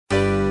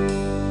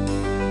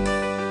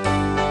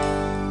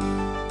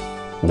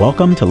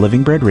Welcome to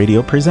Living Bread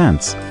Radio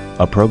Presents,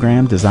 a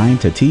program designed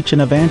to teach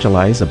and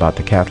evangelize about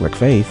the Catholic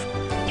faith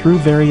through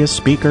various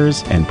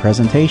speakers and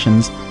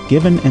presentations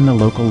given in the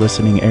local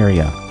listening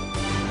area.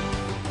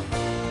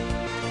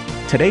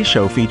 Today's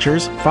show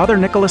features Father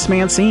Nicholas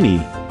Mancini,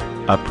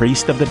 a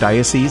priest of the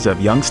Diocese of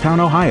Youngstown,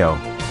 Ohio,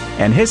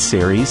 and his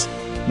series,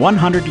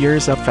 100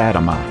 Years of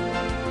Fatima.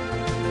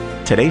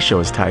 Today's show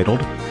is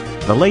titled,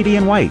 The Lady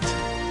in White,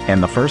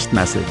 and the First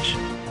Message.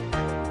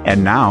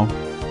 And now,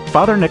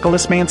 Father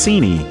Nicholas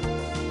Mancini.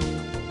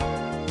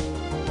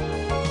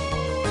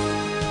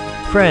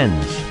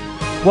 Friends,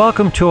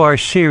 welcome to our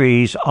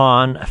series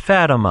on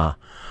Fatima,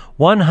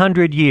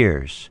 100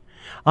 Years.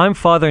 I'm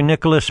Father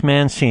Nicholas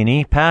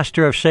Mancini,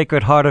 pastor of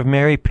Sacred Heart of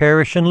Mary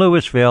Parish in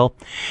Louisville,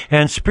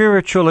 and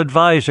spiritual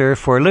advisor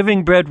for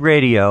Living Bread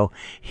Radio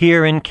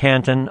here in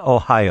Canton,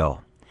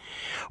 Ohio.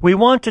 We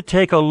want to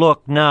take a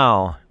look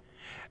now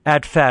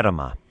at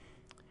Fatima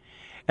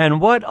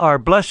and what our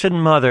Blessed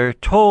Mother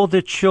told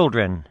the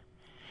children,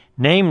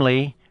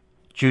 namely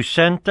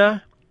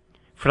Jacinta,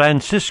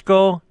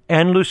 Francisco,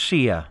 and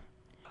Lucia,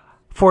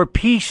 for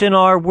peace in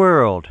our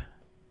world,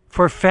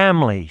 for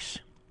families,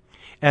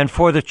 and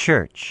for the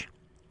Church.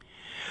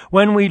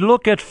 When we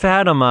look at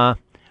Fatima,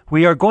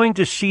 we are going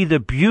to see the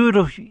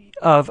beauty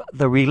of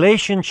the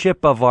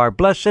relationship of our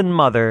Blessed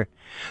Mother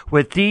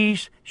with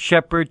these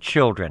shepherd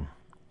children.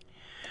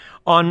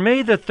 On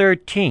May the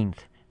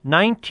 13th,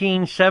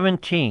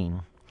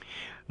 1917,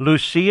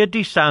 Lucia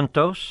de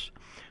Santos,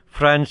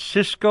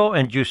 Francisco,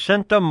 and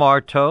Jacinta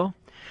Marto,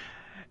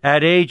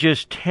 at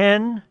ages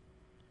 10,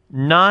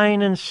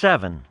 9, and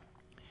 7,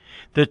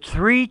 the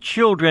three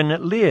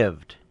children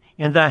lived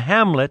in the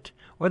hamlet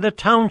or the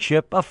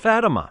township of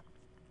Fatima.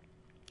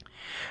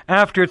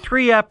 After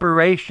 3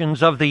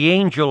 apparitions of the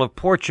Angel of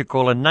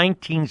Portugal in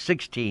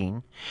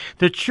 1916,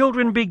 the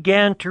children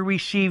began to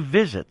receive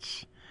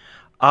visits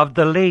of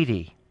the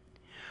Lady,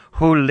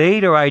 who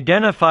later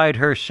identified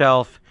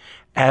herself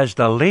as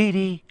the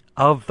Lady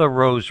of the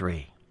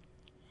Rosary.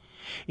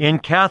 In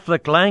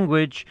Catholic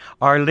language,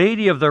 Our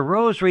Lady of the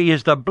Rosary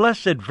is the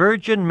Blessed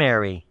Virgin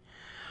Mary,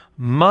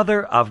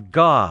 Mother of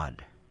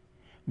God,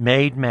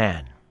 made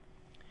man.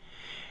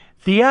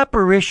 The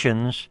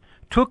apparitions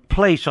took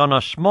place on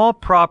a small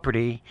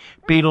property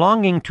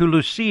belonging to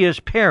Lucia's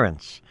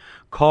parents,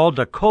 called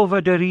the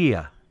Cova de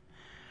Ria,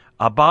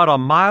 about 1.5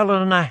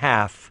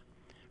 miles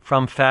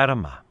from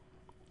Fatima.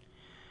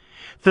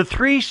 The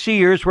 3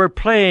 seers were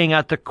playing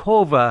at the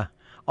Cova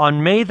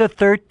on May the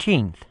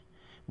 13th,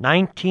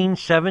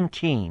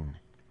 1917,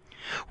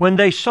 when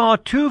they saw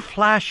 2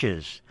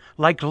 flashes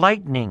like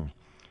lightning,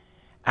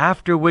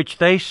 after which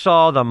they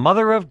saw the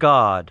Mother of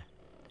God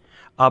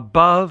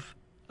above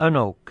an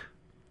oak.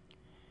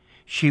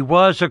 She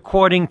was,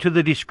 according to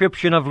the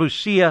description of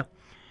Lucia,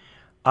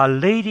 a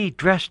lady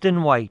dressed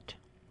in white,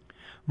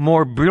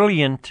 more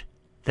brilliant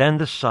than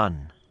the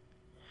sun.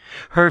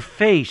 Her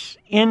face,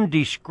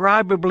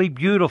 indescribably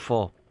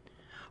beautiful,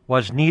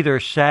 was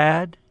neither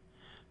sad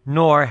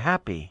nor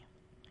happy,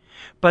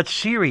 but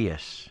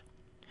serious,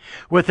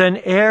 with an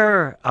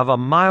air of a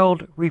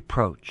mild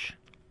reproach.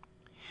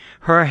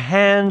 Her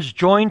hands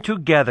joined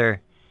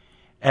together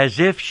as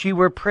if she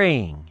were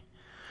praying,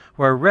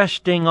 were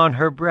resting on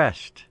her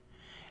breast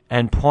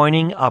and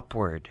pointing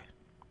upward.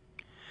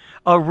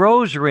 A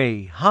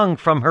rosary hung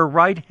from her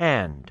right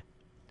hand.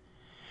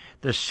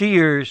 The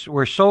seers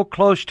were so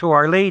close to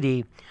Our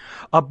Lady,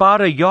 about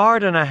 1.5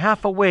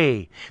 yards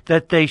away,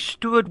 that they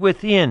stood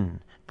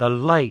within the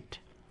light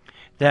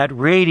that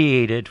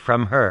radiated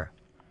from her.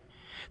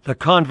 The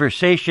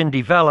conversation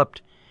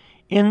developed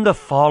in the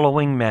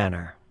following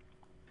manner.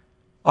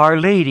 Our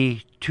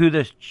Lady to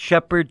the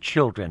shepherd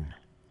children,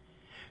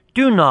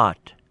 do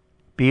not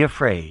be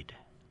afraid.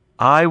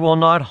 I will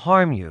not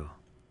harm you.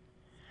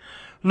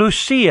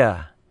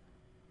 Lucia,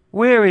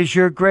 where is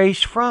your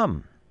grace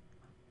from?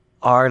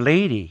 Our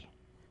Lady,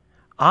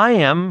 I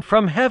am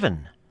from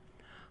heaven,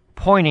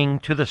 pointing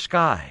to the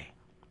sky.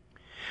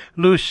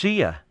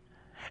 Lucia,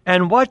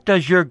 and what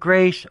does your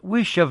grace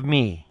wish of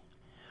me?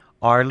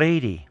 Our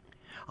Lady,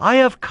 I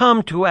have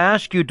come to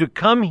ask you to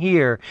come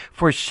here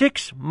for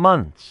 6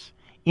 months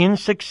in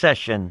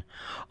succession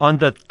on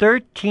the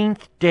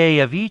 13th day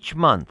of each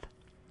month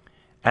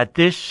at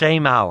this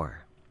same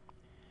hour.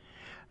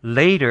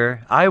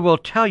 Later, I will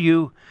tell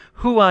you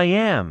who I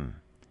am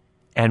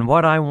and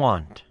what I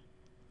want.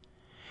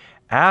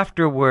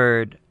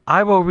 Afterward,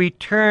 I will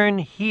return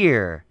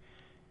here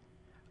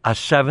a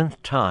 7th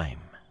time.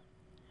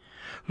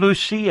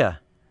 Lucia,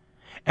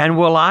 and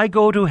will I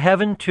go to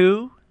heaven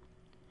too?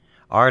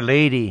 Our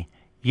Lady,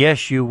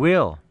 yes, you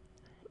will.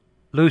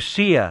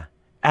 Lucia,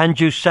 and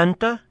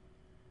Jacinta?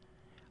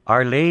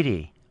 Our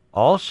Lady,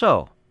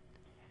 also.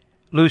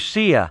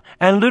 Lucia,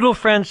 and little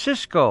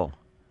Francisco?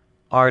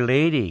 Our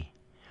Lady,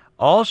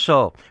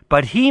 also,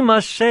 but he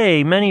must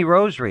say many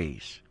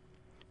rosaries.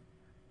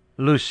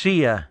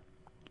 Lucia,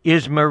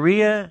 is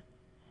Maria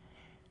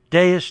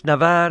Deus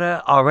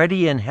Navarra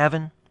already in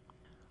heaven?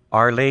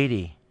 Our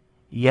Lady,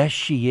 yes,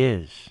 she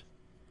is.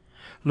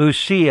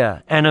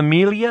 Lucia, and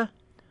Amelia?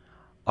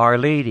 Our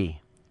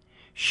Lady,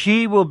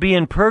 she will be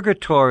in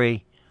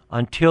purgatory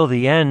until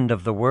the end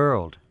of the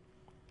world.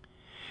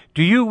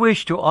 Do you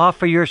wish to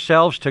offer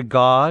yourselves to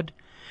God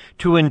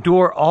to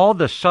endure all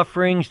the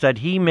sufferings that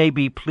he may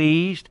be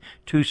pleased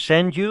to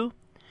send you,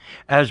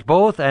 as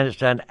both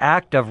as an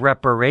act of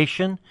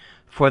reparation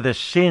for the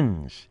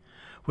sins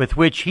with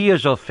which he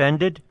is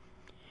offended,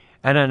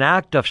 and an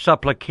act of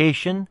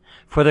supplication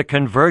for the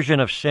conversion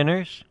of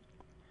sinners?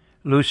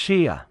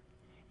 Lucia: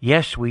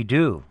 yes, we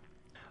do.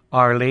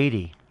 Our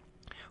Lady: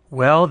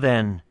 well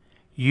then,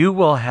 you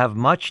will have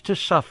much to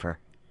suffer,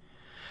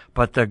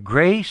 but the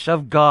grace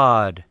of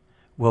God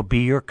will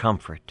be your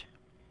comfort.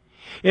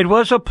 It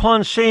was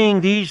upon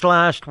saying these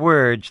last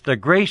words, the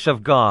grace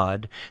of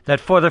God, that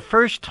for the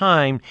first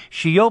time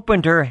she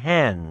opened her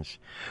hands,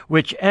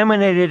 which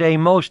emanated a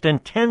most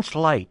intense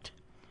light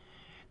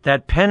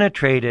that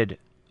penetrated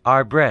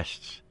our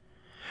breasts,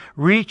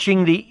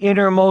 reaching the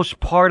innermost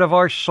part of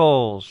our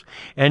souls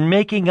and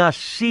making us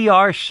see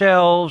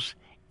ourselves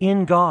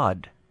in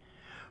God.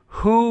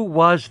 Who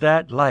was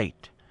that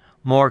light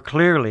more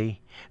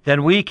clearly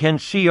than we can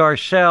see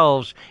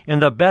ourselves in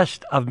the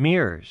best of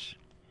mirrors?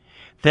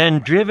 Then,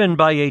 driven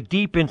by a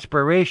deep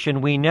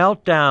inspiration, we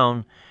knelt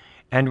down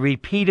and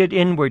repeated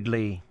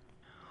inwardly,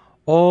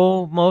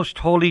 O most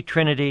holy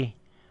Trinity,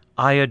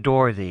 I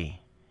adore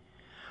thee.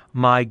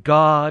 My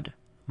God,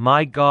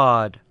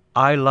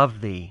 I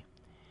love thee,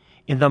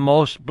 in the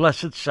most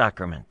blessed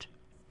sacrament.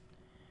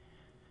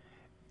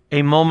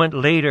 A moment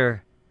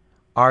later,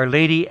 Our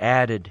Lady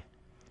added,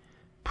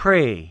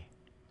 pray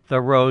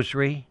the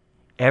rosary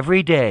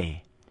every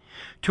day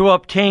to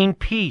obtain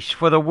peace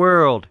for the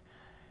world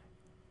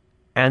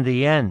and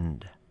the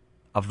end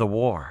of the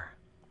war.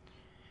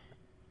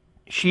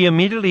 She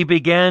immediately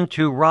began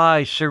to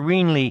rise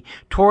serenely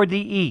toward the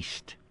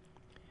east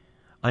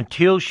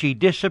until she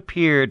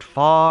disappeared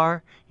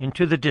far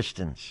into the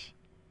distance.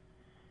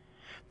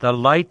 The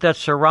light that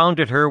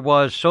surrounded her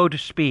was, so to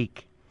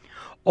speak,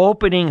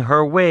 opening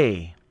her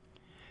way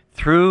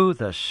through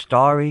the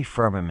starry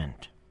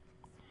firmament.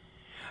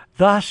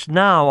 Thus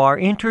now our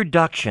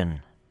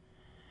introduction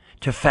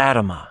to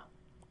Fatima.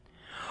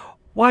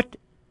 What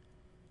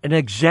an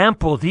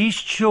example these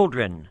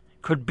children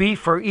could be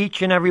for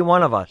each and every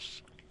one of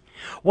us.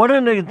 What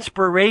an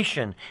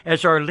inspiration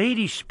as Our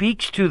Lady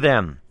speaks to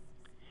them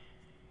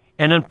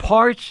and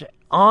imparts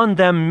on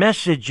them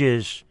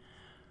messages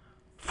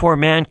for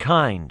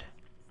mankind.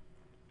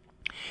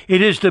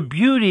 It is the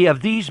beauty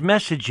of these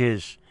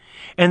messages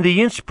and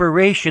the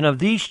inspiration of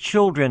these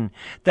children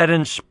that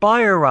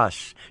inspire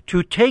us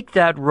to take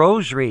that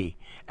rosary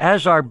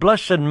as our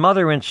Blessed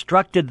Mother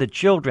instructed the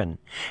children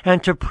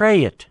and to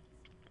pray it.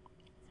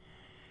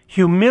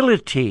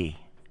 Humility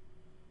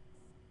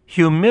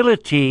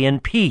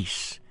and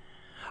peace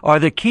are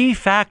the key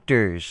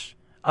factors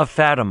of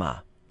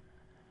Fatima.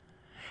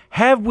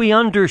 Have we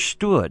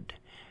understood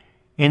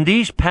in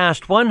these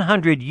past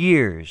 100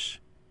 years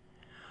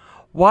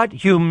what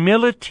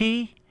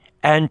humility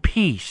and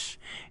peace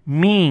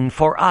mean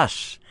for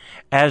us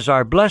as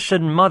our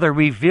Blessed Mother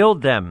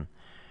revealed them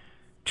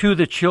to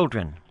the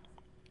children?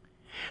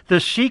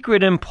 The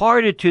secret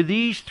imparted to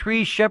these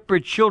 3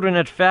 shepherd children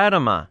at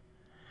Fatima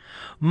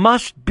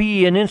must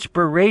be an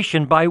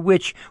inspiration by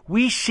which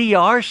we see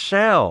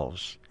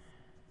ourselves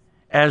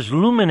as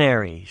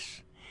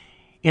luminaries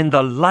in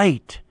the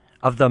light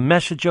of the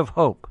message of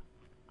hope.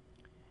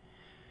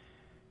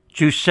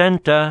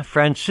 Jacinta,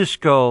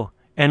 Francisco,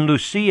 and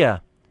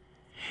Lucia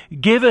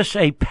give us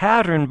a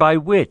pattern by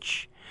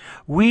which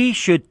we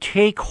should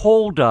take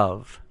hold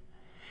of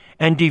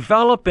and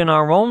develop in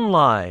our own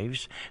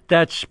lives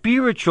that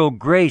spiritual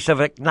grace of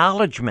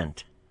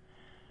acknowledgement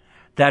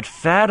that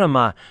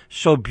Fatima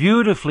so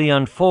beautifully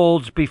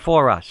unfolds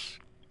before us.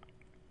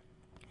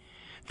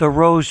 The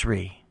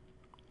Rosary.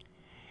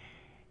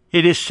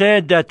 It is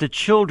said that the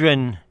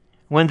children,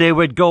 when they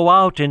would go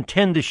out and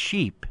tend the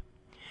sheep,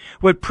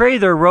 would pray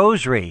their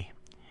rosary.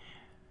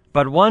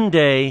 But one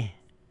day,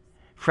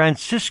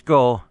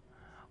 Francisco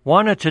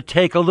wanted to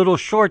take a little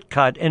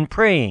shortcut in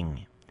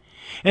praying.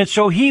 And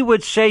so he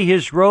would say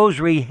his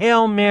rosary,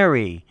 Hail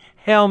Mary,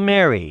 Hail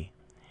Mary.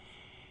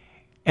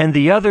 And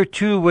the other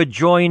 2 would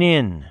join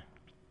in.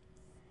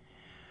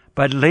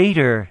 But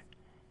later,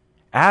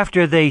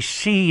 after they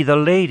see the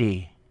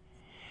Lady,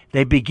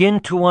 they begin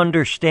to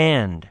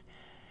understand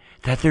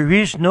that there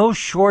is no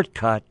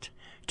shortcut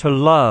to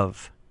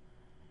love.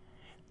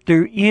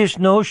 There is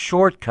no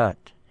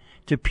shortcut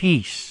to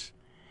peace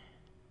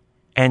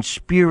and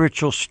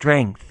spiritual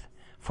strength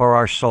for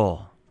our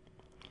soul.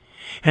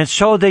 And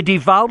so they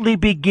devoutly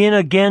begin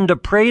again to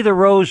pray the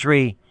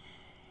rosary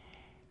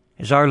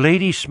as Our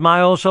Lady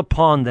smiles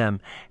upon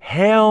them.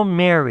 Hail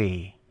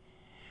Mary,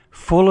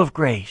 full of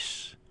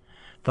grace,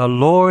 the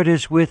Lord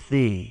is with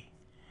thee.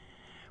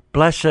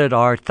 Blessed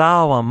art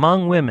thou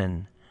among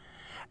women,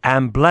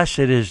 and blessed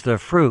is the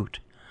fruit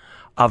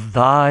of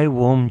thy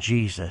womb,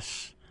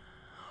 Jesus.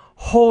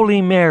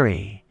 Holy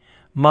Mary,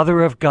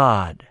 Mother of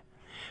God,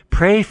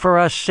 pray for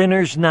us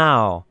sinners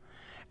now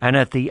and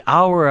at the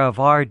hour of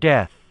our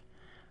death.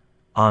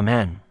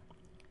 Amen.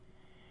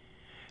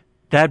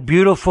 That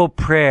beautiful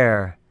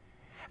prayer,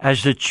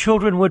 as the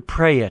children would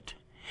pray it,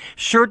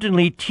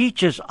 certainly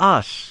teaches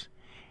us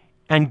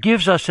and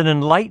gives us an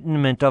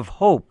enlightenment of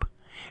hope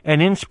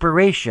and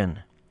inspiration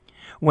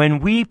when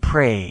we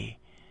pray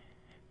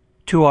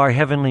to our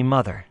Heavenly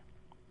Mother.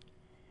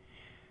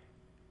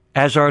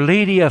 As Our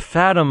Lady of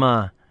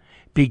Fatima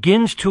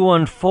begins to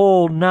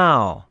unfold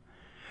now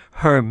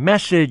her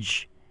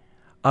message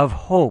of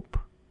hope,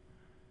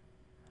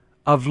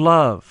 of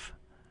love,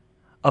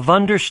 of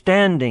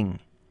understanding,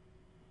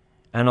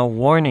 and a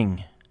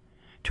warning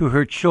to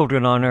her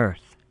children on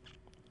earth.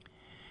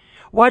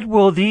 What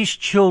will these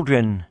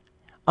children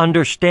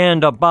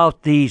understand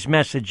about these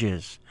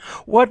messages?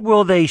 What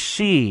will they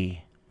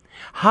see?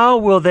 How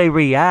will they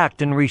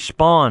react and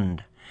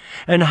respond?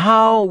 And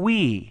how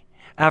we,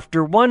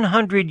 after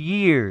 100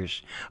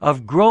 years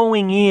of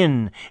growing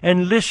in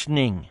and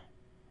listening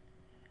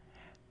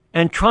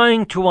and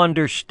trying to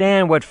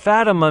understand what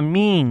Fatima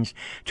means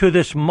to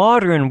this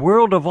modern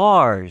world of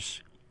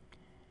ours,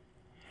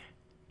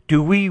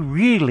 do we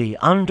really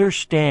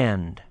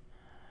understand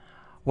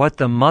what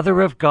the Mother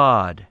of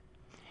God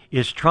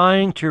is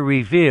trying to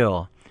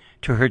reveal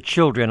to her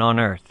children on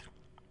earth?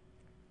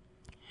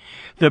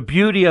 The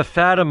beauty of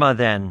Fatima,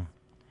 then,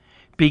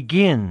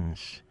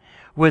 begins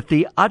with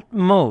the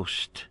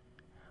utmost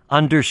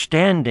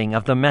understanding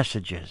of the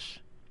messages.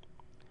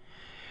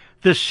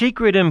 The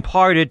secret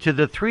imparted to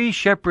the 3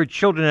 shepherd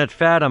children at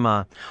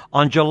Fatima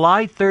on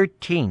July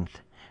 13th,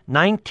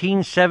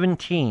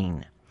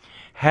 1917,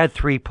 had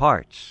 3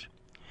 parts.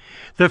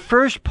 The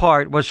first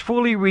part was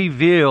fully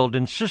revealed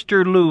in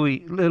Sister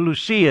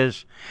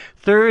Lucia's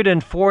 3rd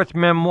and 4th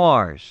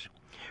memoirs,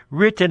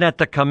 written at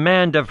the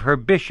command of her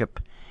bishop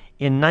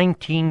in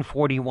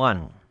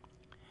 1941.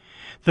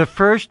 The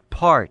first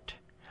part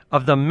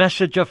of the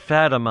message of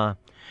Fatima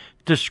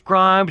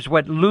describes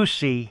what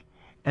Lucy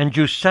and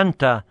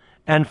Jacinta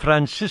and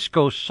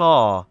Francisco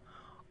saw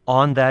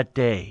on that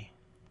day.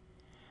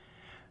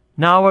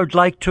 Now I'd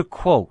like to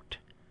quote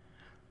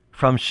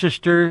from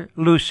Sister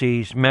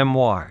Lucy's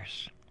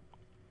memoirs.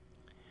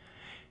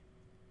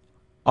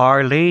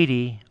 Our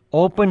Lady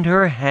opened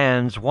her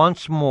hands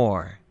once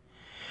more,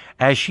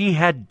 as she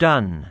had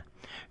done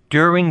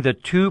during the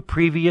 2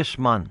 previous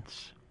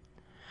months.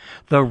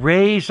 The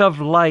rays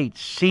of light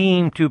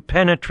seemed to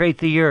penetrate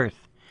the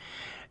earth,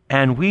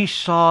 and we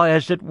saw,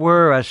 as it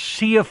were, a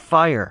sea of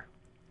fire.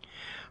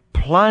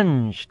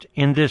 Plunged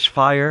in this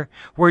fire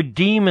were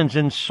demons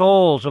and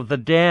souls of the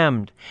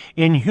damned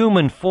in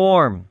human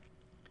form,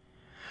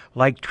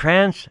 like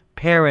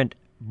transparent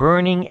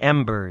burning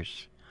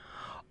embers,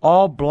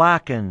 all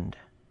blackened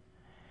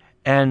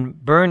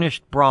and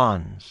burnished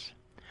bronze,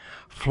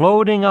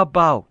 floating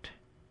about,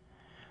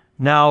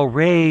 now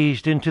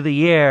raised into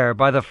the air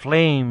by the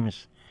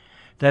flames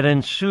that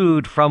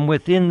ensued from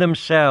within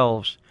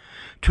themselves,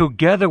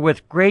 together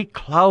with great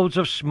clouds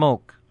of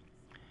smoke,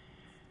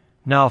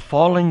 now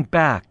falling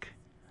back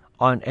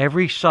on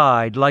every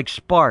side like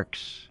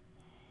sparks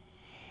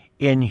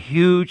in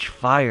huge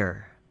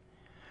fire,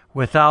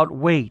 without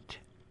weight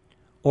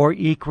or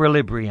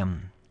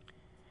equilibrium,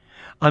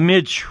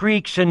 amid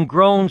shrieks and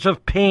groans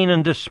of pain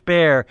and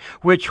despair,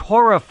 which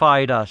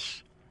horrified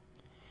us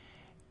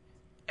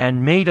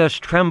and made us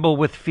tremble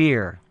with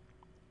fear.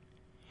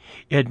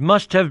 It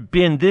must have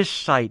been this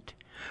sight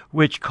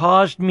which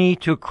caused me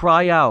to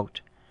cry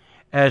out,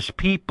 as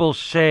people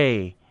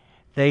say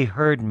they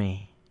heard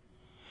me.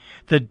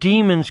 The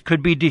demons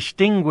could be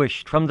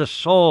distinguished from the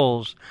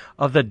souls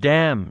of the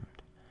damned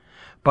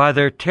by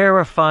their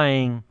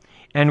terrifying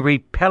and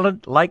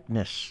repellent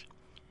likeness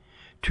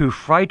to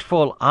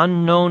frightful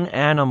unknown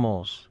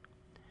animals,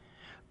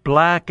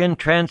 black and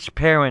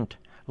transparent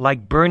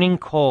like burning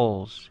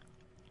coals.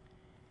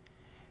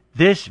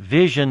 This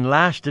vision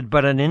lasted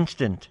but an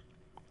instant.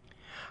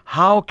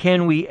 How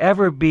can we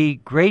ever be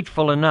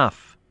grateful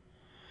enough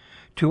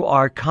to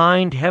our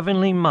kind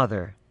Heavenly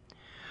Mother,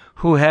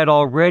 who had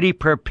already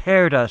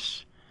prepared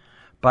us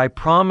by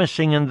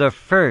promising in the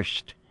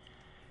first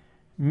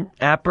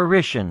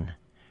apparition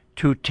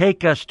to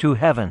take us to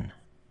heaven?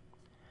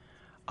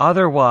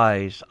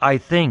 Otherwise, I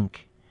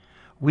think,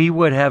 we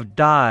would have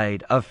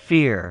died of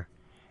fear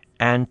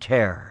and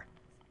terror.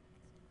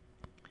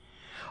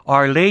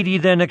 Our Lady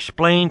then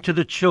explained to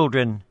the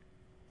children,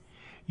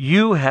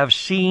 "You have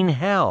seen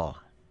hell,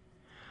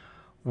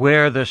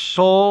 where the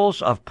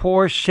souls of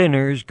poor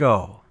sinners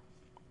go."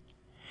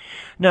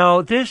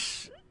 Now,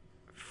 this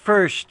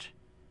first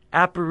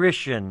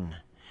apparition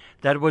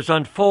that was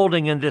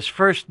unfolding in this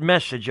first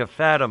message of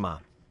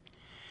Fatima,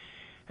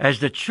 as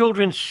the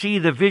children see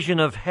the vision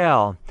of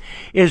hell,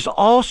 is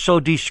also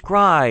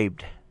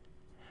described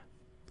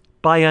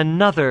by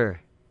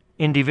another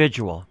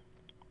individual,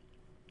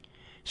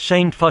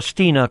 Saint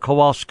Faustina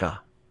Kowalska.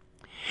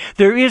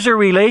 There is a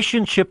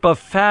relationship of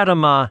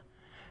Fatima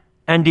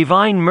and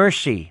Divine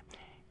Mercy,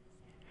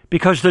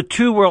 because the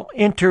two will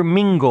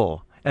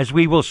intermingle, as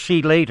we will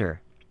see later.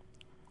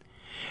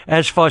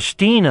 As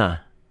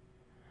Faustina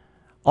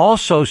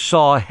also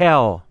saw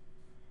hell –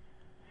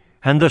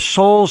 and the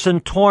souls in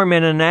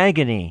torment and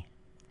agony,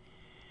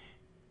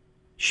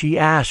 she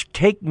asked,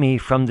 "Take me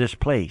from this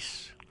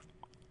place."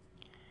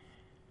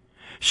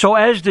 So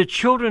as the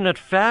children at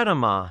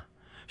Fatima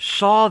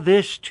saw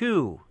this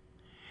too,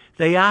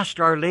 they asked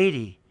Our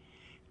Lady,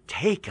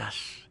 "Take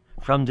us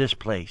from this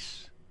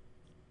place."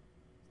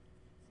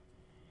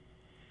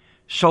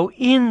 So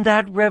in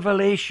that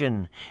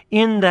revelation,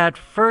 in that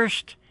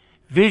first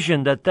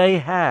vision that they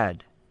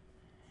had,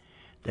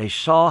 they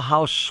saw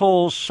how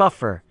souls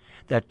suffer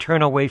that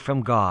turn away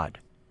from God,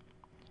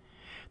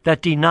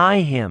 that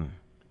deny Him,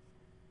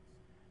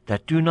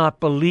 that do not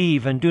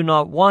believe and do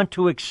not want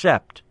to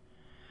accept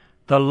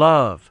the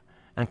love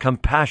and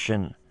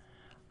compassion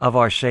of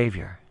our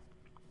Savior.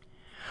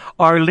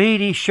 Our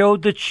Lady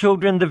showed the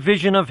children the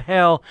vision of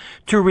hell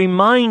to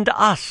remind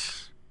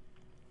us,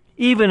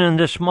 even in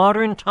this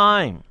modern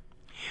time,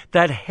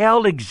 that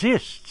hell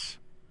exists.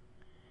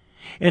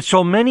 And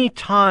so many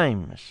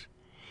times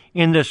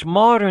in this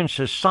modern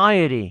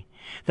society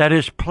that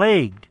is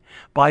plagued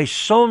by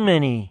so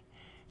many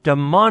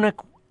demonic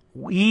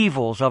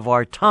evils of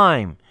our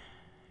time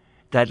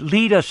that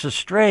lead us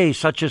astray,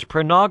 such as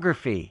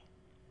pornography,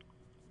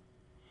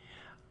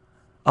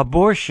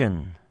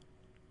 abortion,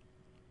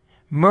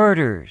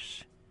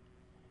 murders,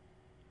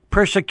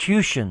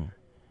 persecution,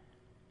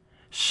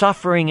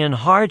 suffering and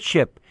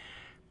hardship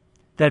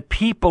that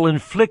people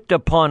inflict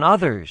upon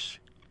others,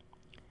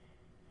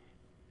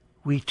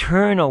 we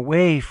turn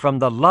away from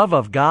the love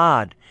of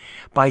God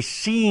by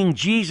seeing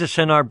Jesus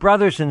in our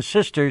brothers and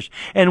sisters,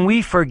 and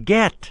we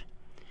forget,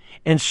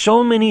 and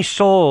so many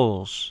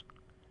souls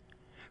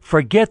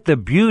forget the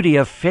beauty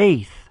of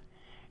faith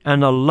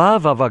and the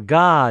love of a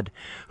God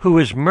who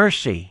is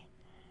mercy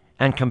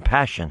and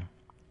compassion.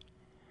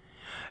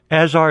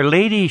 As Our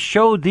Lady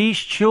showed these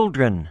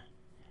children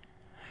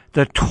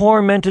the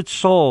tormented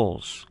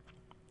souls,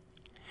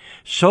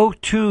 so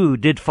too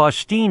did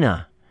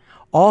Faustina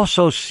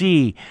also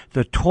see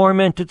the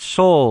tormented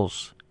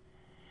souls,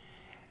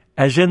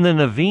 as in the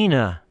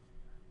novena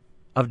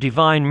of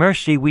Divine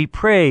Mercy we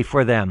pray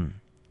for them.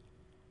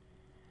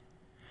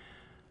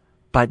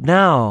 But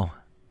now,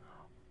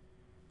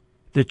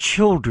 the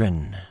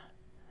children,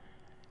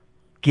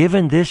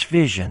 given this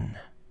vision,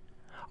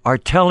 are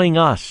telling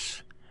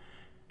us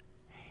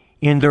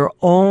in their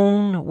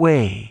own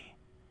way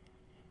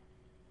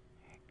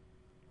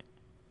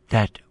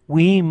that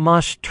we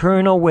must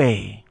turn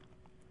away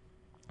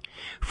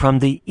from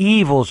the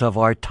evils of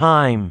our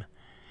time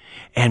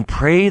and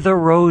pray the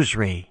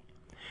rosary.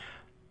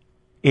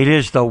 It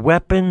is the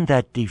weapon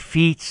that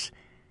defeats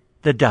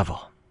the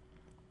devil.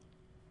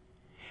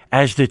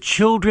 As the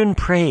children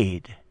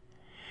prayed,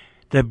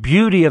 the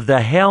beauty of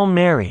the Hail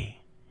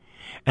Mary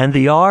and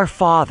the Our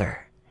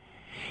Father,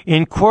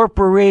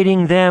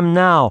 incorporating them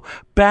now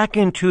back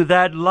into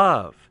that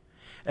love,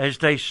 as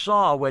they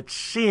saw what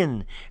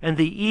sin and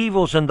the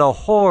evils and the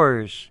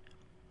horrors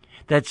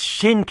that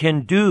sin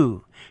can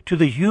do to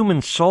the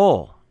human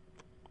soul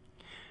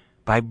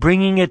by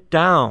bringing it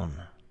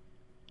down.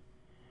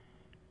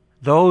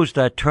 Those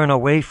that turn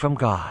away from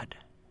God,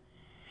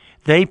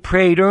 they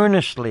prayed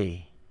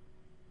earnestly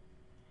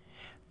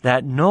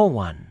that no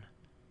one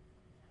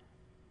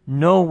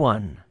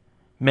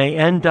may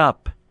end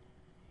up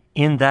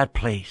in that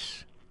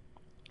place.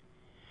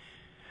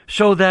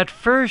 So that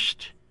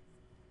first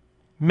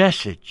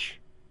message,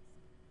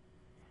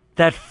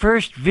 that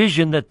first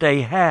vision that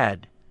they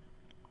had,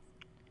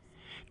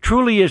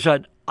 truly is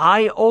an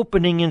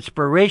eye-opening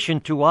inspiration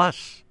to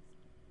us.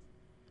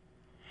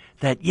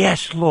 That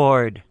yes,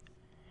 Lord,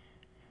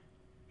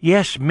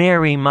 yes,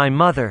 Mary, my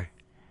mother,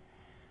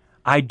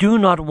 I do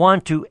not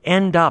want to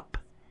end up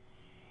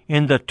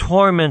in the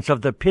torments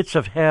of the pits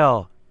of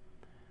hell,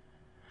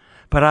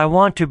 but I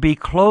want to be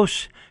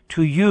close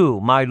to you,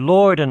 my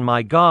Lord and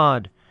my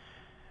God,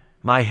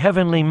 my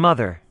Heavenly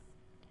Mother,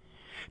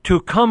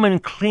 to come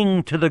and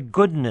cling to the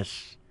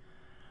goodness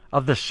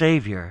of the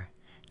Savior,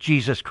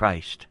 Jesus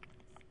Christ.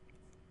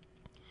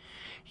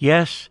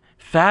 Yes,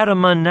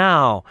 Fatima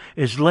now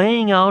is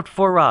laying out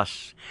for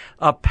us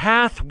a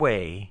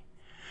pathway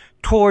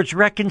towards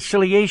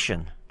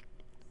reconciliation,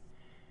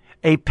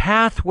 a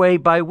pathway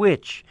by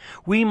which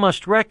we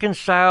must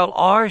reconcile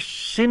our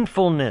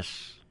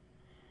sinfulness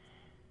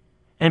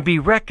and be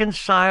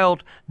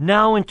reconciled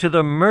now into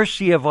the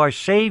mercy of our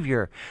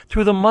Savior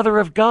through the Mother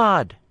of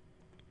God,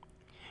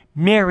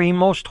 Mary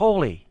Most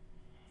Holy.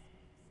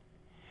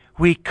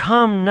 We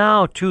come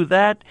now to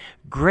that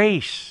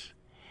grace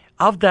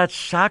of that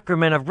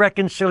sacrament of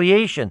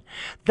reconciliation.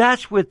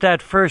 That's what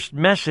that first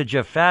message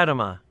of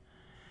Fatima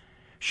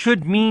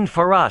should mean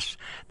for us,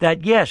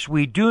 that yes,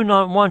 we do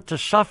not want to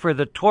suffer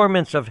the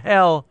torments of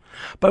hell,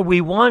 but we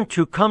want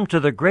to come to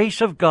the grace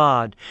of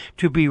God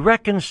to be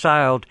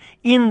reconciled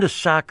in the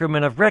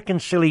sacrament of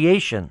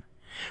reconciliation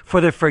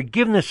for the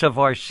forgiveness of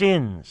our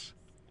sins.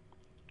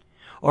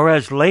 Or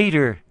as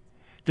later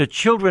the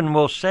children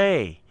will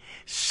say,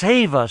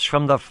 save us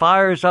from the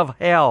fires of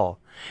hell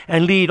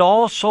and lead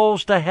all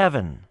souls to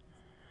heaven,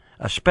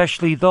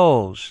 especially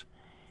those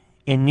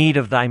in need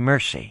of thy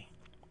mercy.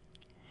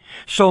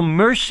 So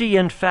mercy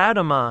and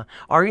Fatima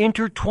are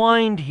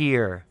intertwined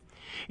here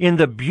in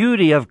the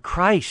beauty of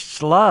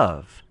Christ's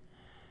love.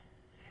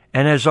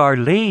 And as Our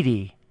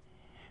Lady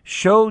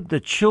showed the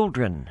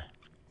children,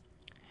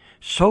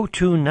 so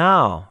too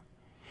now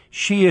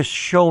she is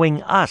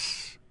showing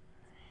us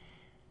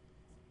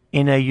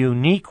in a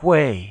unique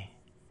way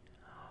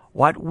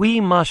what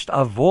we must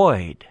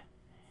avoid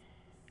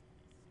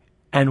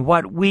and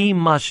what we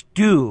must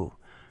do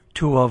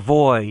to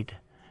avoid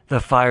the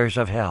fires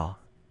of hell.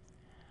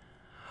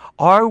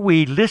 Are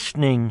we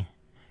listening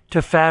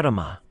to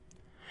Fatima?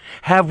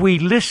 Have we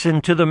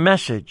listened to the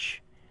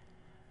message?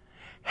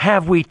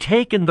 Have we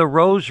taken the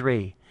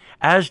rosary,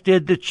 as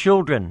did the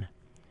children,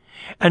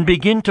 and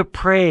begin to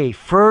pray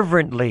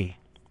fervently,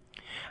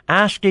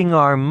 asking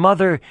our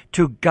Mother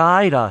to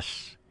guide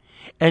us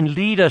and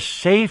lead us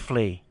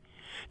safely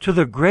to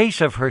the grace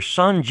of her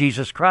Son,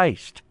 Jesus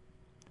Christ?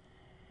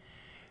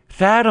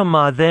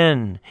 Fatima,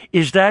 then,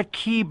 is that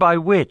key by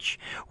which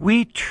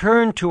we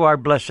turn to our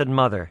Blessed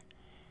Mother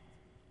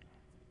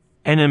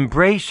and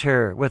embrace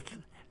her with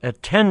a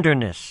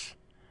tenderness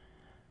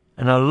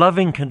and a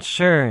loving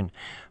concern.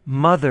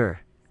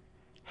 Mother,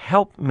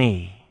 help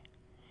me,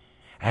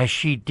 as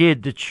she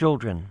did the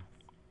children.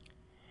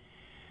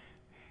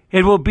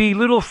 It will be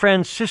little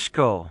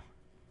Francisco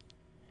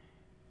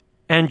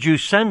and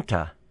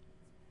Jacinta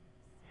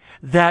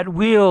that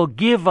will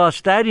give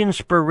us that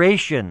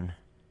inspiration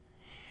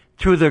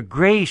through the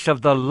grace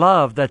of the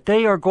love that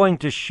they are going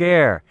to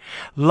share,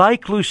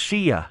 like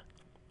Lucia,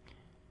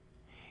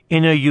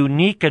 in a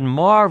unique and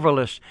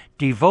marvelous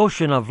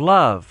devotion of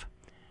love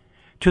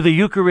to the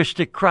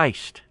Eucharistic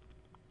Christ.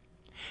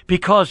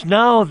 Because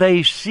now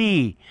they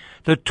see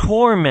the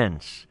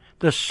torments,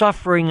 the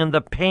suffering, and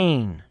the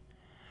pain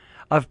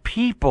of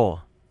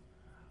people,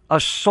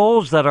 of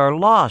souls that are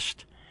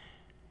lost,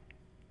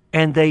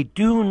 and they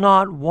do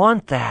not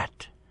want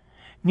that.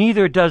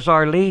 Neither does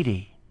Our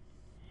Lady.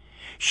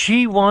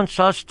 She wants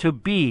us to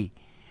be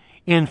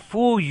in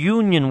full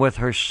union with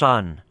her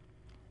Son,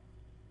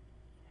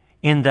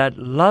 in that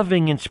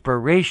loving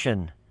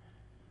inspiration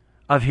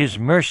of His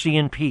mercy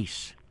and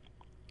peace.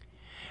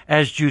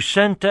 As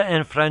Jacinta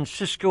and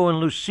Francisco and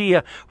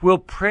Lucia will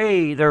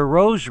pray their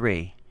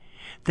rosary,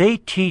 they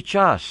teach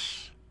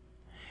us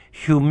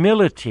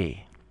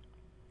humility,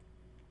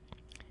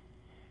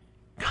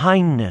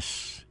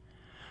 kindness,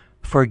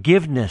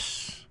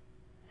 forgiveness,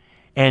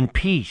 and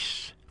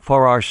peace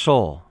for our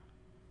soul.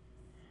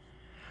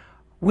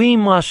 We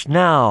must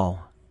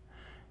now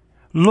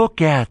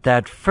look at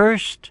that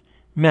first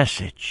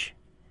message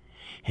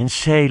and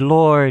say,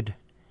 Lord,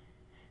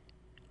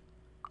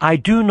 I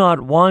do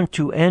not want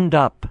to end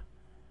up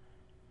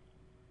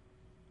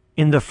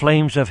in the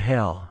flames of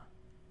hell,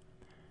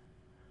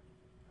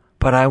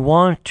 but I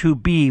want to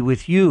be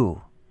with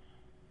you,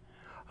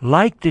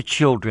 like the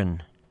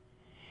children,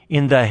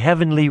 in the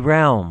heavenly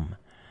realm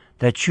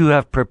that you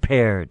have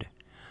prepared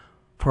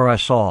for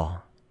us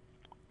all.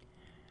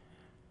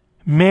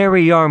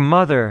 Mary, our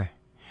Mother,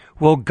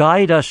 will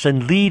guide us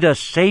and lead us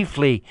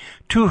safely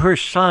to her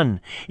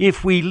Son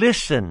if we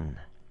listen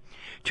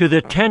to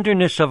the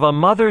tenderness of a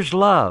mother's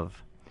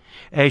love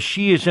as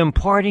she is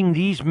imparting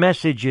these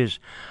messages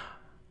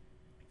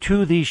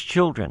to these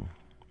children.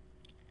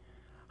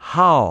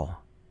 How,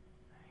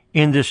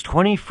 in this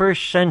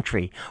 21st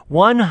century,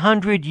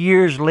 100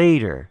 years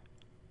later,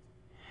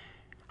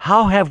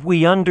 how have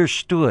we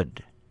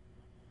understood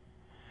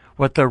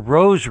what the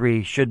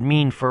rosary should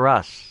mean for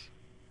us,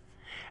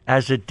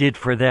 as it did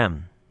for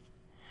them?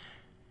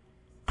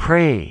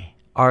 Pray,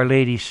 Our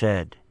Lady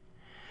said.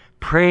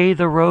 Pray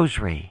the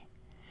rosary.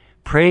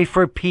 Pray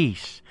for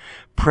peace.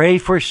 Pray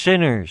for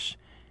sinners.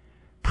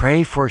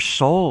 Pray for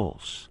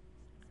souls.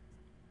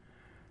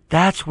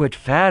 That's what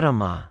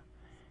Fatima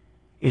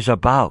is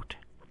about.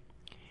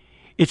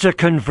 It's a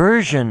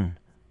conversion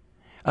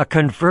of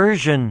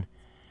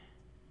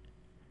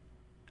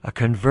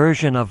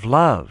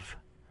love,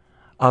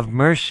 of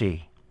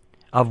mercy,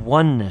 of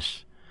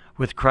oneness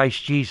with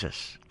Christ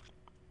Jesus.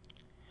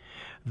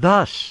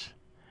 Thus,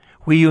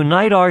 we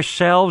unite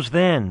ourselves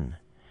then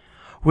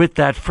with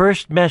that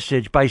first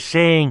message by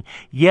saying,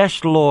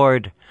 yes,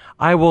 Lord,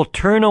 I will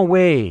turn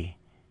away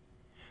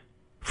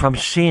from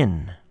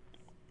sin,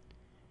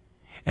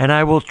 and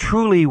I will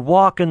truly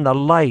walk in the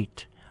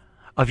light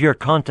of your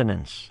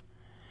countenance,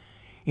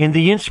 in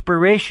the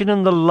inspiration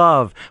and the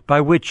love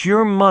by which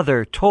your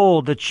Mother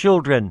told the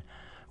children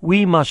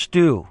we must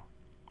do,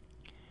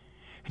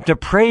 to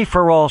pray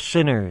for all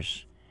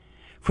sinners,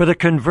 for the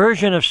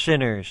conversion of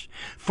sinners,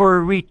 for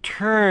a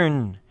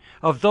return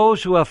of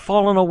those who have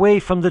fallen away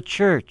from the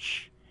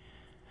church,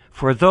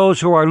 for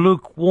those who are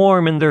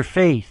lukewarm in their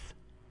faith,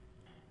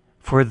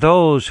 for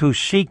those who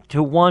seek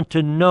to want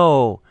to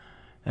know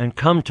and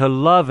come to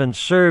love and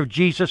serve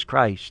Jesus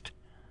Christ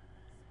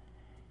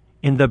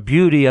in the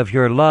beauty of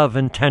your love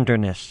and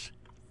tenderness.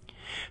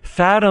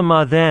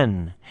 Fatima,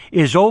 then,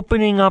 is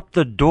opening up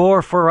the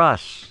door for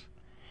us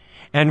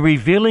and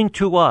revealing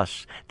to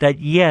us that,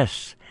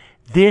 yes,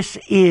 this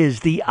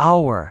is the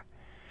hour.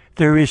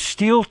 There is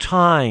still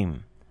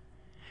time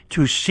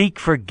to seek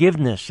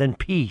forgiveness and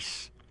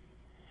peace.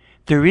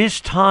 There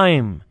is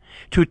time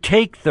to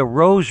take the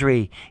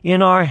rosary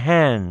in our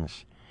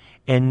hands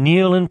and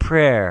kneel in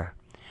prayer,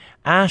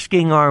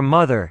 asking our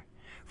Mother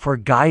for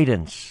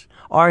guidance,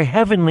 our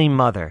Heavenly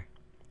Mother,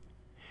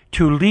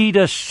 to lead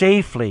us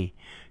safely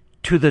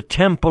to the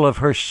temple of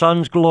her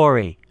Son's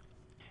glory,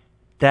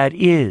 that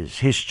is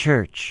His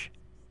church,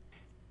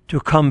 to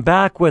come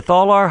back with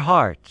all our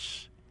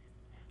hearts,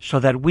 so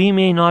that we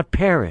may not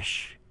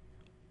perish,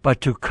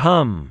 but to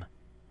come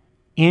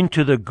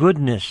into the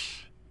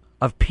goodness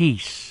of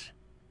peace.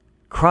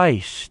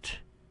 Christ,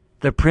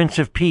 the Prince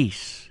of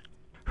Peace,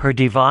 her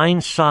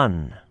divine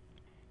Son.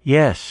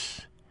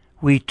 Yes,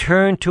 we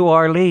turn to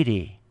Our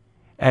Lady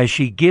as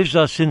she gives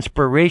us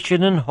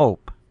inspiration and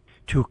hope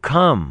to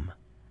come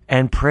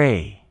and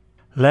pray.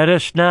 Let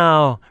us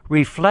now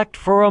reflect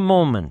for a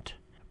moment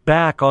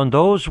back on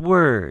those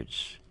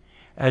words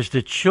as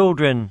the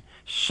children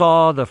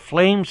saw the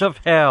flames of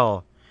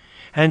hell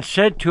and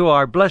said to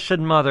our Blessed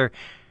Mother,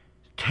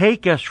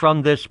 "Take us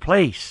from this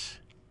place."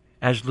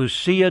 As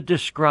Lucia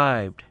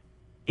described,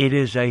 it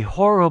is a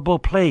horrible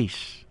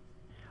place.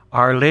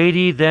 Our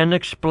Lady then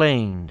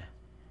explained,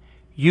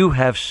 "You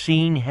have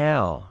seen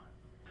hell,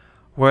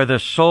 where the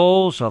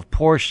souls of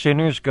poor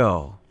sinners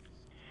go."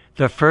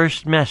 The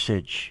first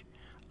message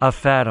of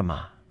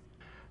Fatima.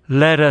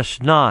 Let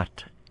us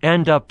not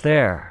end up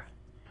there,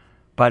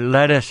 but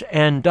let us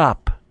end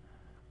up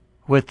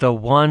with the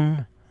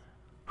one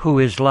who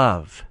is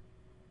love,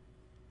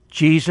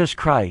 Jesus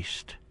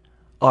Christ,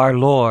 our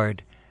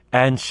Lord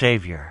and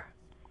Savior.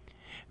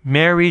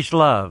 Mary's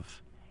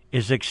love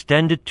is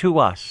extended to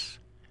us.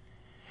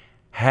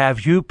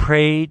 Have you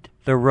prayed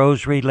the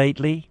rosary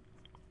lately?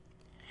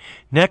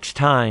 Next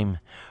time,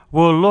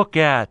 we'll look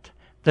at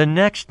the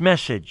next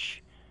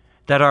message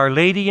that Our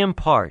Lady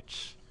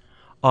imparts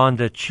on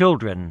the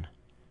children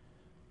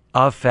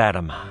of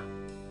Fatima.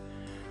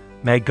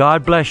 May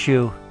God bless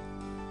you,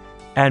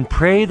 and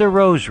pray the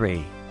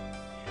rosary.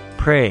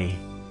 Pray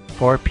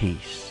for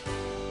peace.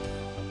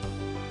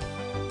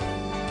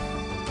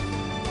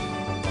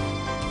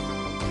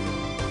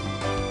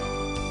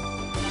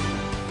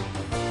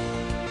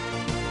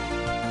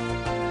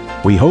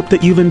 We hope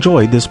that you've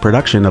enjoyed this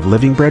production of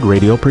Living Bread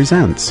Radio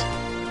Presents.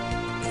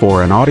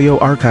 For an audio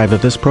archive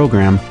of this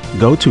program,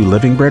 go to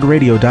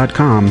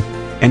livingbreadradio.com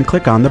and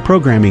click on the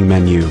programming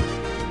menu.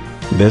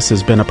 This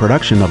has been a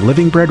production of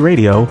Living Bread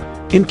Radio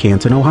in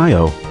Canton,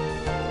 Ohio.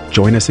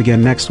 Join us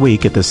again next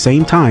week at the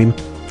same time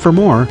for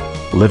more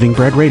Living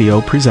Bread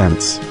Radio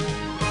Presents.